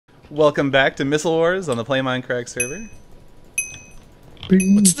Welcome back to Missile Wars on the PlayMindCrack server.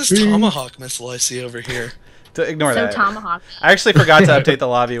 What's this tomahawk missile I see over here? Ignore that. Tomahawk. I actually forgot to update the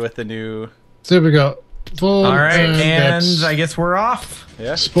lobby with the new... So we got Paul. Alright, and I guess we're off.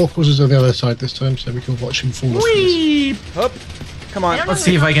 Yeah. Sporkles is on the other side this time, so we can watch him fall off. Whee! Up. Come on. Let's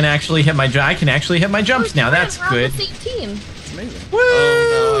see if I can actually hit my I can actually hit my jumps now. That's good. We're on the same team. It's amazing. Woo!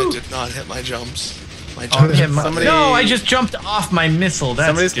 Oh no, I did not hit my jumps. My jumps. No, I just jumped off my missile. That's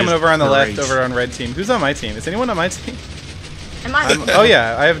Somebody's coming over on the great. left, over on red team. Who's on my team? Is anyone on my team? I'm on. Oh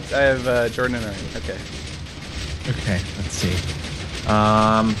yeah, I have Jordan and Ryan. Okay. Okay, let's see.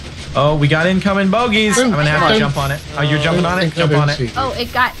 Oh, we got incoming bogeys. I'm gonna have to jump on it. Oh, you're jumping on it? Jump on it. Oh,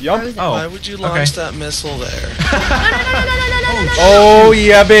 it got frozen. Oh. Why would you launch that missile there? No. Oh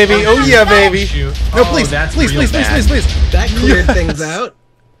yeah, baby. Oh yeah, baby. Shoot. No, please, that's please. That cleared things out.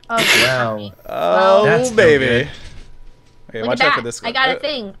 Oh, Wow. Oh That's no baby. good. Okay, look watch at out that. for this. I got a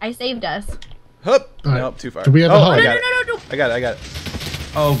thing. I saved us. Hup. Right. Nope, too far. Do we have a oh, hole? I got it. No. I got it.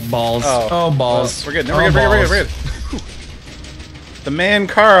 Oh, balls. Oh. Oh, balls. We're good. No, Oh, we're good. balls. The man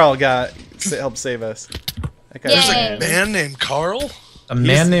Carl helped save us. That guy's Yay. A man named Carl? A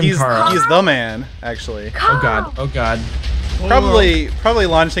man named Carl. He's the man, actually. Oh god. Oh god. Probably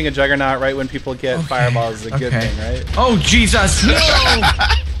launching a juggernaut right when people get fireballs is a good thing, right? Oh Jesus! No!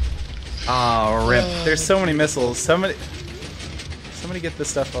 Oh rip. There's so many missiles. Somebody get this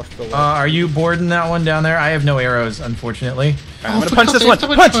stuff off the wall. Are you boarding that one down there? I have no arrows, unfortunately. Right, I'm gonna punch this one.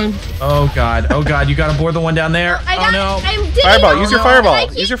 Punch! Oh god. Oh god. You gotta board the one down there. I got no. it. I'm digging. Fireball. Use your I fireball.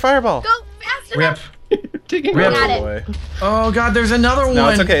 can't Use your fireball. Go fast Rip. enough. Digging Rip. Got it. Boy. Oh god. There's another one. No,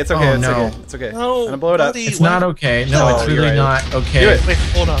 it's okay. It's okay. Oh, it's no. okay. It's okay. No, I'm gonna blow it up. buddy, It's not okay. No, Oh, it's you're really right. not okay. Do it. Wait,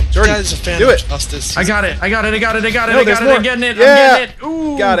 hold on. Jordan, This guy's a fan do of it. justice. I got it. I got it. No, there's more. I'm getting it. Yeah. I'm getting it.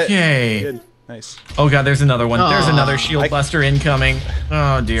 Ooh, Got it. Okay. Good. Nice. Oh god, there's another one. There's another shield I- buster incoming.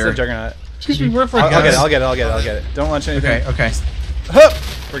 Oh It's a dear. juggernaut. Excuse me, wherever I'll I get it. I'll get it. Don't launch anything. Okay. Hup!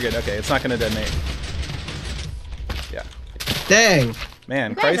 We're good. Okay, it's not gonna detonate. Yeah. Dang. Man,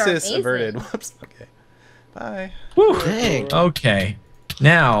 You guys are crisis amazing. averted. Whoops. Okay. Bye. Dang. Okay.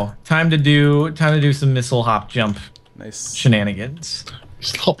 Now, time to do some missile hop jump Nice. shenanigans.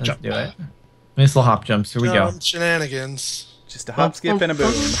 Hop Let's jump. do it. Missile hop jumps. Here we go. Shenanigans. Just a hop, skip, and a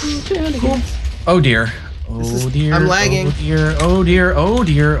boom. Oh dear. Oh dear. I'm lagging. Oh dear. Oh dear. Oh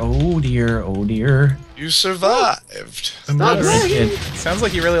dear. Oh dear. Oh dear. You survived. I'm Stop ready. lagging. Sounds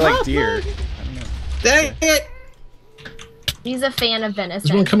like you really like deer. I don't know. Dang it. He's a fan of There's one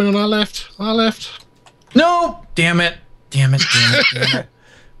venison. coming on our left. Our left. No! Damn it. Damn it. Damn it. Damn it.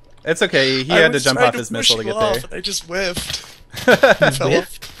 It's okay. He I had to was jump trying off his push missile to you get off, there. and I just whiffed. Fell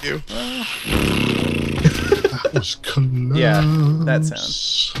off you. That was close. Yeah, that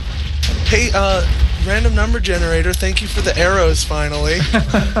sound. Hey, random number generator, thank you for the arrows finally.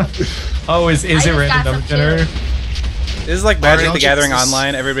 Oh, is just it got random some number generator? This is like Magic the RNGsus Gathering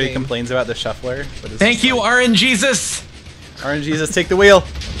Online. is Everybody same. complains about the shuffler. But it's Thank just you, like, RNGsus. RNGsus, take the wheel.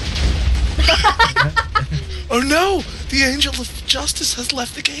 Oh no! The Angel of Justice has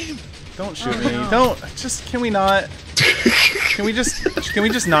left the game. Don't shoot me. Don't. Just, can we not? Can we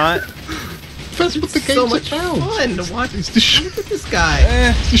just not? That's what the game's So much about. fun to watch. It's the shoot. Look at this guy.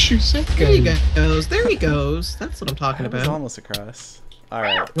 It's the shoot set There he game. goes. There he goes. That's what I'm talking I was about. almost across. All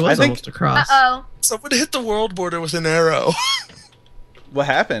right. It was I think almost across. Uh-oh. Someone hit the world border with an arrow. what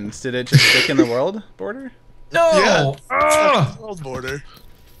happened? Did it just stick in the world border? No. Yeah. Ah! World border.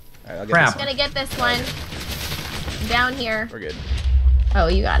 All right, I'll get Crap. this I'm one. gonna get this one. Down here. We're good. Oh,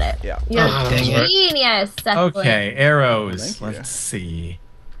 you got it. Yeah. You're Ah, that was a right. genius, Seth. Okay, arrows. Thank you. Let's see.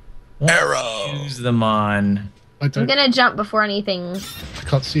 Arrow. Use them on. I I'm don't. gonna jump before anything. I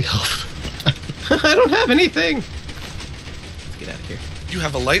can't see half. I don't have anything. Let's get out of here. You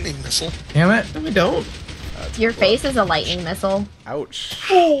have a lightning missile. Damn it. No, I don't. Your face is a lightning missile. Ouch.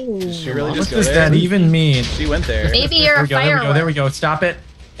 Oh. Did she really What just go does there? that even mean? She went there. Maybe you're a There we go. There we go. firework. There we go. Stop it.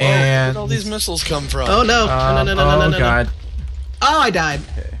 Whoa, where And did all these missiles come from? Oh no. No, no, no, no, no, no, no. God. Oh, I died.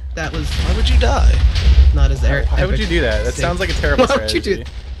 Okay. That was Why would you die? not as epic. Why would you do that? That sounds like a terrible Why would you strategy.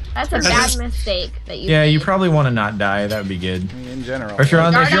 do- That's a bad mistake that you Yeah, made. you probably want to not die. That would be good. I mean, in general. Or if you're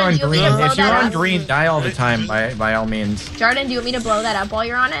on Jordan, green, you want me to blow if you're that on up? green, die all the time by all means. Jordan, do you want me to blow that up while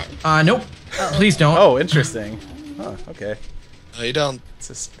you're on it? Nope. Oh. Please don't. Oh, interesting. Oh, okay. No, you don't.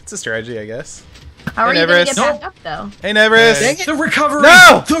 It's a strategy, I guess. How are Hey, you gonna Neverest. get back up though? Hey, Neverest. Dang The recovery.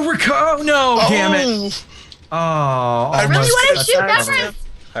 No! The Oh no! Damn it! Oh, I Really almost want to got shoot that. Neverest?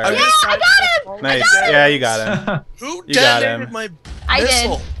 All Yeah, right. I got him! Nice. Yeah, you got him. Who You got detonated him. my I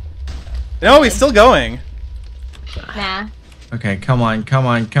missile? did. No, he's still going. Nah. Okay, come on, come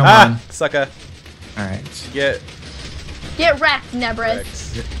on, come Ah, on. sucker. All right. Get. Get wrecked, Nebris.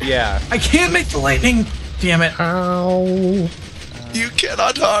 Rex. Yeah. I can't make the lightning. Damn it. Ow. You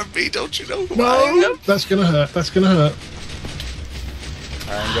cannot harm me, don't you know who I No, am? that's gonna hurt. That's gonna hurt.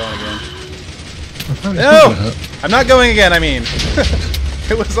 Alright, I'm going again. Apparently it's No! not gonna hurt. I'm not going again, I mean.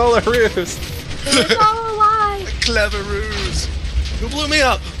 It was all a ruse. It's all a lie. Clever ruse. Who blew me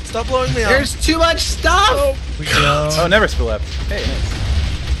up? Stop blowing me up. There's too much stuff. Oh, never spill up. Hey,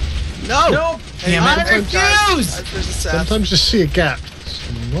 nice. No. No. Damn I it. refuse. There's a sap. Sometimes just see a gap.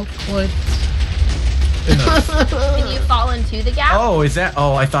 It's not quite enough. Can you fall into the gap? Oh, is that?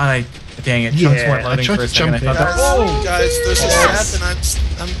 Oh, I thought I. Dang it. Chunks Yeah, weren't I loading tried for a to second. I jump thought in. that. Oh. Guys, there's a Yes. sap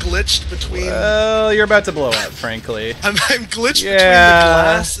and I'm glitched between. Well, you're about to blow up, frankly. I'm glitched between the Yeah.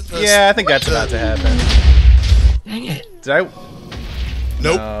 glass and the. Yeah, I think that's about to happen. Dang it. Did I? Nope.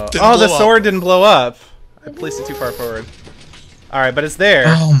 No. didn't Oh, blow the up. sword didn't blow up. I placed it too far forward. Alright, but it's there.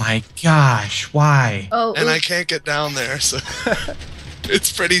 Oh my gosh. Why? Oh, And I oops. can't get down there, so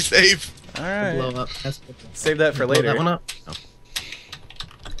it's pretty safe. Alright. Blow up. That's good. Save that for Blow later. that one up. Oh,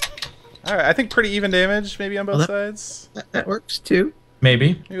 Alright, I think pretty even damage maybe on both Well, sides. that works too.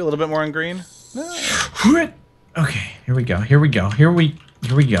 Maybe. Maybe a little bit more on green. Okay. Here we go. Here we go. Here we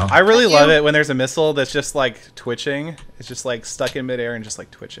go. I really love it when there's a missile that's just like twitching. It's just like stuck in midair and just like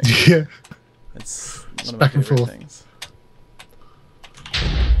twitching. Yeah. It's one of my back and favorite forth. things.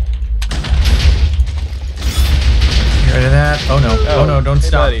 Get rid of that. Oh no. Oh no. Don't hey,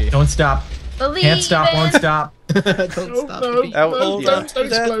 stop. buddy. Don't stop. Believe Can't stop. it. Won't stop. Don't stop. No, me. Oh, no, yeah. don't explode,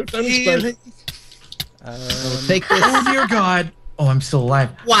 don't explode. Take this. Oh dear God. Oh, I'm still alive.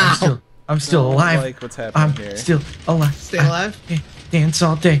 Wow. I'm still alive. Like what's happening I'm here. still alive. Stay alive. I can dance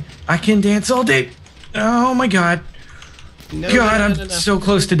all day. I can dance all day. Oh my God. No, God, no, I'm no, no. so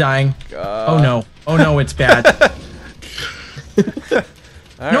close to dying. God. Oh no. Oh no, it's bad.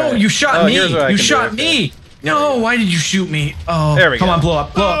 All No, right. you shot Oh, me. here's what I You can do, shot okay. me. No, why did you shoot me? Oh, There we come go. on, blow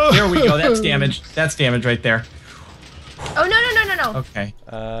up, blow up. There we go. That's damage. That's damage right there. Oh, no. Okay.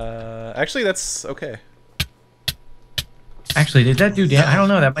 Actually, that's okay. Actually, did that do damage? I don't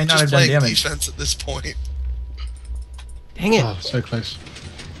know. That might not Just have done playing damage. defense at this point. Dang it. Oh, so close.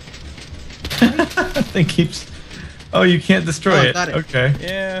 It keeps. Oh, you can't destroy Oh, it. got it. Okay.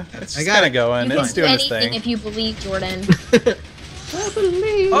 Yeah, it's I just got kind it. of going. You can It's do doing its anything thing. if you believe, Jordan. I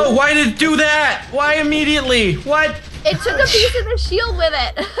believe. Oh, why did it do that? Why immediately? What? It took a piece of the shield with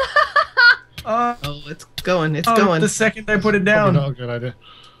it. Uh, Oh, it's going. It's oh, going. the second I put it Probably down. not a good idea.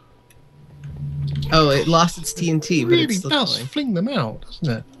 Oh, it lost its TNT, but Really it's still does going. fling them out, doesn't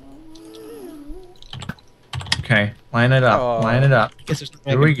it? Okay, line it up. Oh. Line it up. I guess there's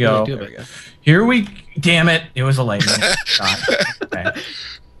nothing Here I we can really go. do There about we go. Here we. Damn it! It was a lightning. God. Okay.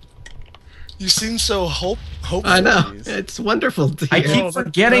 You seem so hopeful. I know. Jeez. It's wonderful to I hear. keep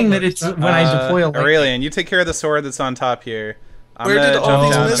forgetting that it's when I deploy a lightning. Aurelian, you take care of the sword that's on top here. I'm Where gonna did all jump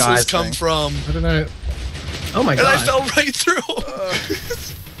these down the missiles guy's come thing. from? I don't know. Oh my And I god. fell right through.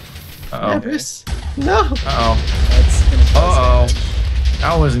 Uh-oh. Nebris. No. Uh-oh. That's gonna cause Uh-oh. damage.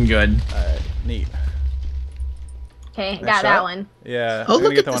 That wasn't good. Alright, neat. Okay, Nice got shot. that one. Yeah. Oh, I'm gonna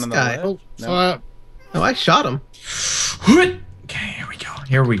look get at the one this on the guy. left. Oh, No. fire. Oh, I shot him. Okay, here we go.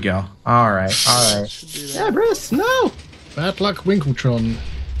 Here we go. All right. All right. Should do that. Nebris, no. Bad luck, Winkletron.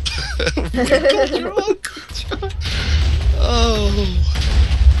 Oh,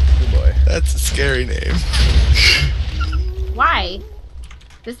 Oh boy. that's a scary name. Why?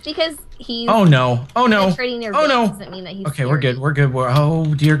 Just because he's Oh no. Oh no. penetrating their Oh veins no. doesn't mean that he's Okay, we're scary. good. We're good.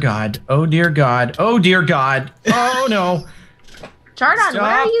 Oh dear God. Oh dear God. Oh dear God. Oh no. Jordan, what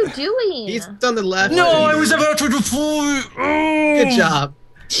are Stop. you doing? He's on the left. No, I was about to deploy. Oh. Good job.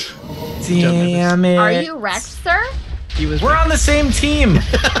 Damn it. Are you wrecked, sir? He was. We're on the same team.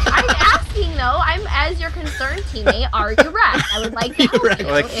 I'm asking though. I'm as your concerned teammate. Are you wrecked? I would like to help Wrecked. you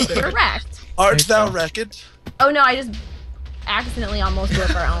Like- if you're wrecked. Art There you thou go. wrecked? Oh no, I just accidentally almost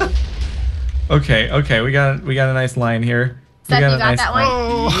broke our own. Okay. Okay. We got a nice line here. We Seth, you a got nice that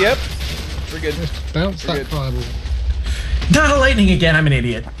line. one? Yep. We're good. Bounce We're that good. fireball. Not a lightning again. I'm an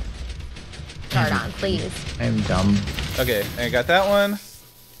idiot. Jordan, please. I'm dumb. Okay, I got that one.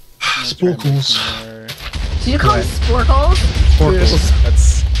 Sporkles. Did you call them What? sporkles? Sporkles.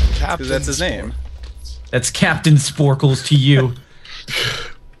 That's Captain because that's his name. That's Captain Sporkles to you.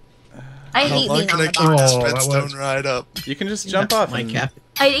 I How hate long being can on I the keep bottom. this Oh, that redstone works. ride up? You can just jump off. My and- captain.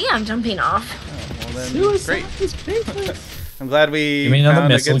 I am jumping off. Well then, Suicide great. is painless. I'm glad we Give me another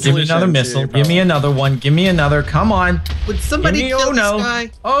found a missile. good Give me another solution to missile. your Give me problem. another one. Give me another. Come on. Would Give somebody me. kill Oh this no.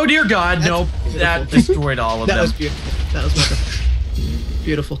 guy? Oh dear God. That's Nope. That beautiful. destroyed all of That them. was beautiful. That was wonderful.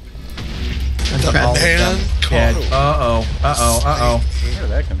 Beautiful. The proud. man Yeah. called. Uh oh. Where did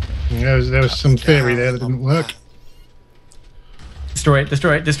that come from? There was some theory there that didn't work. Destroy it,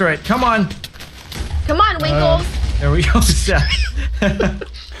 destroy it, destroy it. Come on. Come on, Winkles. There we go, Seth.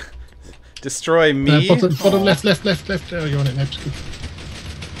 Destroy me. Bottom left. Oh, you're on it now.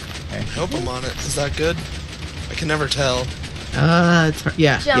 Nope, I'm on it. Is that good? I can never tell.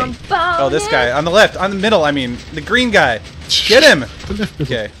 Yeah. Jump on Oh, this it. guy on the left, on the middle. I mean, the green guy. Get him. The left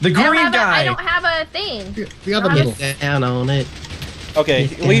middle. Okay. The green guy. I don't have a thing. The other middle. Down on it. Okay.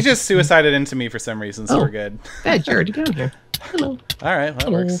 Well, he just suicided into me for some reason, so Oh. we're good. Bad, you're already down here. Hello. All right. Well,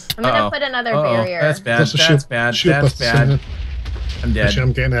 that works. I'm gonna put another barrier. That's bad. That's a That's bad. shield That's bust, bad. I'm dead. Actually,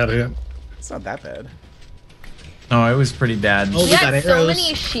 I'm getting out of here. It's not that bad. No, it was pretty bad. Oh, We we got got so arrows.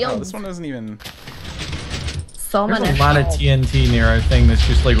 many Oh, shields. this one doesn't even. So There's many a lot of shields. TNT near our thing that's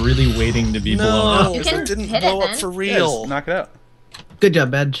just like really waiting to be blown No, up. You because can it didn't hit it, blow up then. for Yeah, real. just knock it out. Good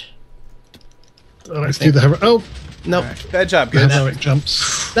job, Badge. Let's do the. Oh, Nope. Bad job, good. guys. Now it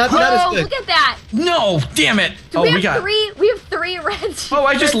jumps. That Oh, is good. look at that! No, damn it! So Oh, we we have got. three. We have three red. Oh,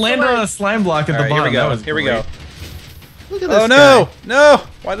 I just landed on a slime block at All the right, here bottom. we That go. was Here we go. Look at this Oh no, no!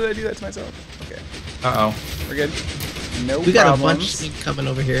 Why did I do that to myself? Okay, Uh oh. we're good. No We got problems. a bunch coming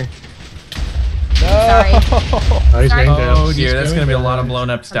over here. No. Sorry. Oh, he's Sorry. going down. Oh dear, that's He's gonna be a going lot of down. blown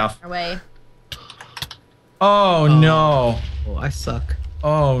up stuff. Our way. Oh no. Oh, I suck.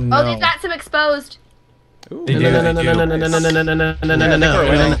 Oh no. Oh, they've got some exposed. Ooh. They No, do, no, they no, do. no, no, no, no, no, no, no, no, no, no, no, no, no,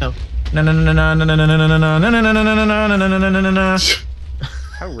 winning. no. No no no no no no no no no no no no no no no no no no no no.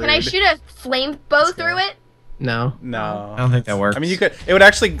 How rude. Can I shoot a flame bow through it? No. No. I don't think that works. I mean, you could. It would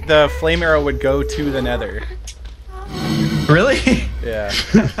actually. The flame arrow would go to the nether. Really? Yeah.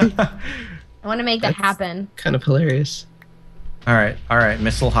 I want to make that happen. Kind of hilarious. All right,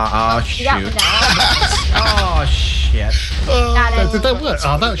 missile hot. Oh You got one shoot. down. Oh shit. Got it. Did that work?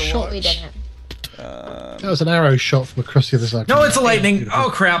 Oh, that was shot. We didn't. That was an arrow shot from across the other side. No, it's a lightning. Oh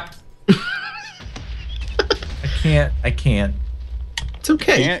crap. I can't. It's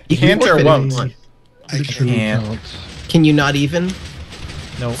okay. Can't- You can can't or forfeit if you won't? want. Literally can't. Can you not even?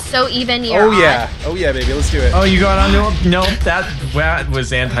 Nope. So even you're Oh yeah. Oh yeah, baby. Let's do it. Oh, you got onto him? Nope, that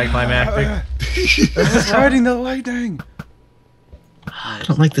was anticlimactic. It's riding the lightning. I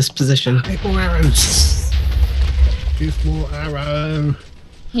don't like this position. Get more arrows. Give more arrow.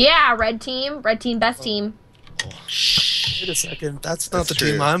 Yeah, red team, best team. Wait a second. That's not That's the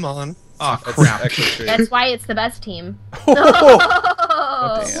true. team I'm on. Oh That's crap. actually true. That's why it's the best team.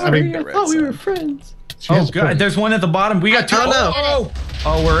 Oh, damn. I mean, Got red Oh, we sun. were friends. She Oh has a god, point. there's one at the bottom. We got two. Oh, no.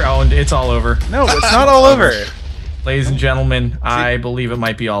 Oh, we're owned. It's all over. No, it's not all over. Ladies and gentlemen, I believe it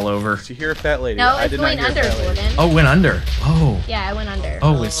might be all over. Did you hear a fat lady? No, I it's did not going hear a under, fat lady. Jordan. Oh, went under. Oh. Yeah, I went under.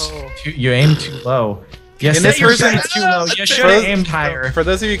 Oh, it's too, you aimed too low. Yes, In this your version- sights too low. You should For have those- aimed higher. For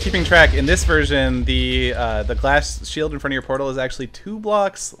those of you keeping track, in this version, the glass shield in front of your portal is actually 2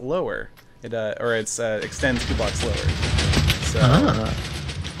 blocks lower. It extends 2 blocks lower. So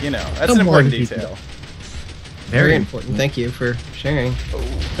you know that's an Don't worry, important people. detail. Very important. Thank you for sharing.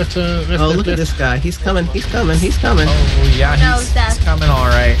 Left, Oh, look at this guy. He's coming. He's coming. He's coming. Oh yeah, No, he's Seth. coming all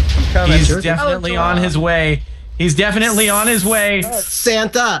right. I'm coming. He's Jordan. definitely Oh, on his way. He's definitely on his way.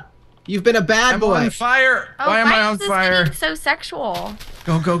 Santa, you've been a bad I'm boy. on fire. Oh, Why am I is on this fire? getting so sexual?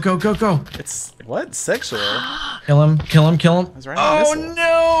 Go, go, go, go, go. It's what sexual? Kill him, kill him, kill him. was right on Oh this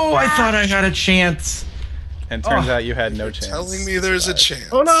no! I thought I had a chance. And turns Oh. out you had no chance. Telling me there's a chance.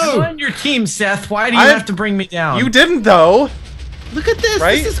 Oh I'm no! on your team, Seth. Why do you I- have to bring me down? You didn't though. Look at this.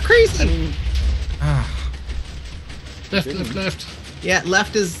 Right? This is crazy. Ah, Left. Yeah,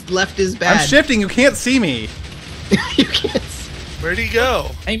 left is bad. I'm shifting. You can't see me. You can't. Where'd he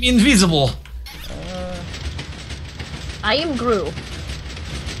go? I'm invisible. I am Gru.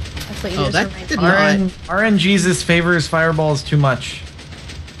 That's what you Oh, just that remind did me. not. RNGsus favors fireballs too much.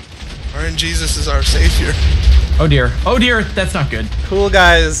 RNGsus is our savior. Oh dear. Oh dear. That's not good. Cool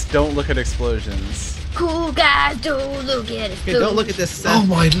guys don't look at explosions. Cool guys, don't look at it. Okay, don't look at this. Oh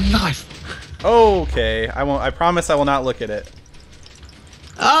my life! Okay, I won't. I promise I will not look at it.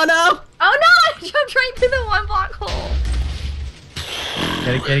 Oh no! Oh no! I jumped right through the 1 block hole.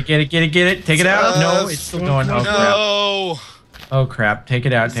 Get it, get it, get it, get it, get it. Take it out. No, it's still going. Oh crap. No. Oh crap. Take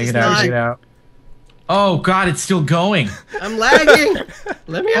it out. Take is it out. not- Take it out. Oh god, it's still going. I'm lagging.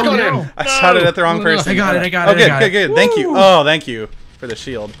 Let me out. Got now. him. I shot it at the wrong No. person. I got it, I got Oh, it, I good, got good, it. good. Thank you. Oh, thank you for the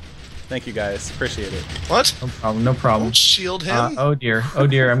shield. Thank you guys. Appreciate it. What? No problem. No problem. Don't shield him. Oh dear. Oh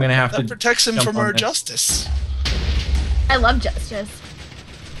dear. I'm gonna have to. That protects him jump from on our this. justice. I love justice.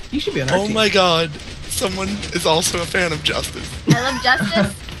 You should be on our Oh team. my god. Someone is also a fan of justice. I love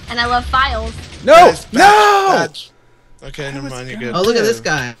justice, and I love files. No! Guys, badge, No! badge. Okay, never mind. You're good. Oh, look at this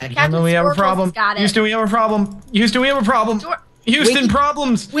guy. Houston, we have a problem. Got it. Houston, we have a problem. Houston, we have a problem. Jor- Houston, Winky-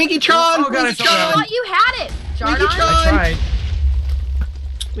 problems. Winkytron! Oh, God, I Winkytron! fell I thought you had it, Jordan. Winky-tron. I tried.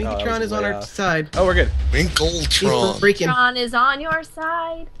 Winkletron was is on way our off. side. Oh, we're good. He's Winkletron. freaking. Tron is on your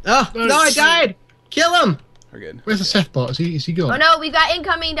side. Oh, no, I died! Kill him! We're good. Where's the Seth bot? Is he gone? Oh no, we've got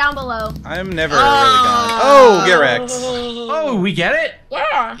incoming down below. I'm never really gone. Oh, get wrecked. Oh, we get it?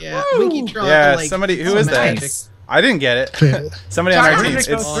 Yeah. Yeah, Winkletron. Yeah, like, somebody. Who is that? Nice. I didn't get it. Somebody on our team.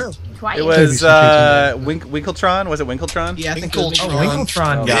 Twice. It was Winkletron. Was it Winkletron? Yeah, I think it was Oh, Winkletron.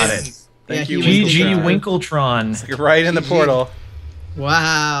 Winkletron got it. Thank Yeah, you, he GG Winkletron. Winkletron. Like right in the portal.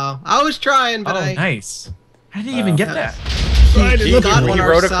 Wow. I was trying, but Oh, I... nice. How did he even get that? He got one He on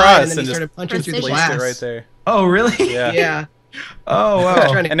rode our side, across and then and he just started punching through the placed glass. Placed it right there. Oh, really? Yeah. Yeah. Oh, I was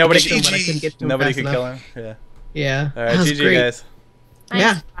wow. trying to And nobody catch him, but I couldn't get to him Nobody fast could enough. kill him. Yeah. Yeah. All right, That was GG great. guys. Nice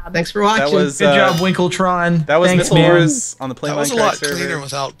Yeah. job. Thanks for watching. That was Good job, Winkletron. That was Thanks, Missile man. Wars on the That was a lot PlayMindCrack cleaner server.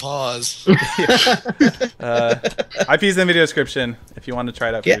 without pause. IP's in the video description if you want to try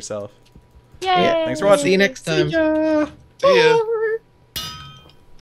it out for Yeah. yourself. Yay. Thanks for watching. See you next time. See ya.